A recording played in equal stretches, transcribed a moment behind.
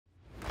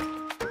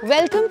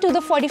Welcome to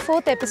the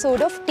 44th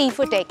episode of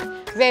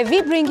TEA4TECH, where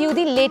we bring you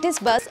the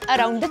latest buzz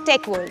around the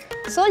tech world.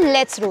 So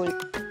let's roll.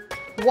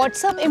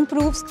 WhatsApp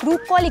improves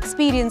group call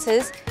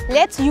experiences,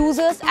 lets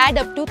users add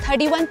up to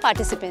 31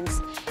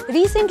 participants.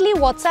 Recently,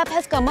 WhatsApp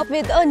has come up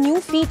with a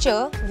new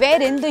feature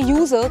wherein the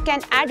user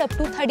can add up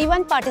to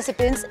 31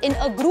 participants in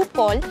a group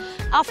call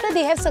after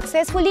they have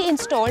successfully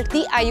installed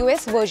the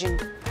iOS version.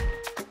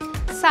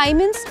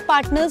 Siemens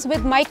partners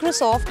with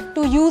Microsoft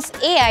to use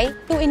AI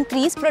to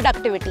increase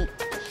productivity.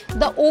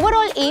 The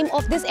overall aim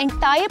of this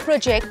entire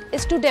project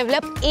is to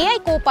develop AI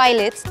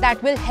copilots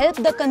that will help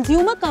the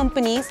consumer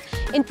companies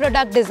in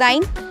product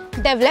design,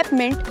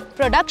 development,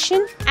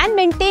 production and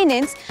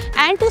maintenance,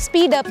 and to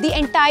speed up the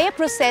entire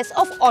process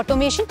of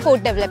automation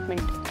code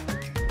development.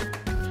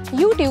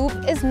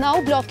 YouTube is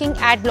now blocking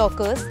ad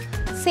blockers,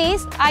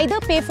 says either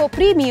pay for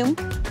premium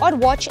or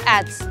watch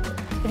ads.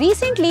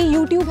 Recently,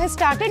 YouTube has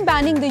started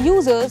banning the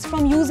users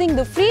from using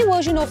the free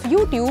version of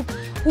YouTube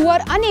who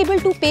are unable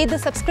to pay the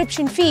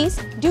subscription fees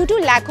due to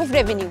lack of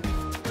revenue.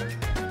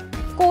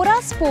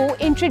 Quora's Po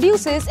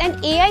introduces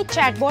an AI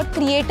chatbot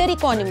creator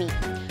economy.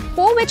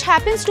 Po, which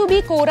happens to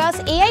be Quora's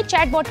AI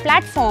chatbot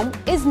platform,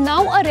 is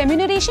now a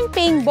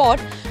remuneration-paying bot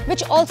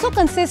which also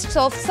consists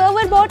of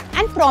server bot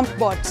and prompt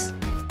bots.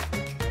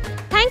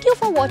 Thank you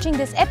for watching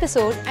this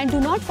episode, and do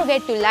not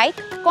forget to like,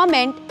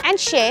 comment and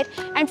share,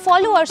 and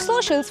follow our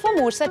socials for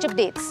more such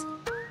updates.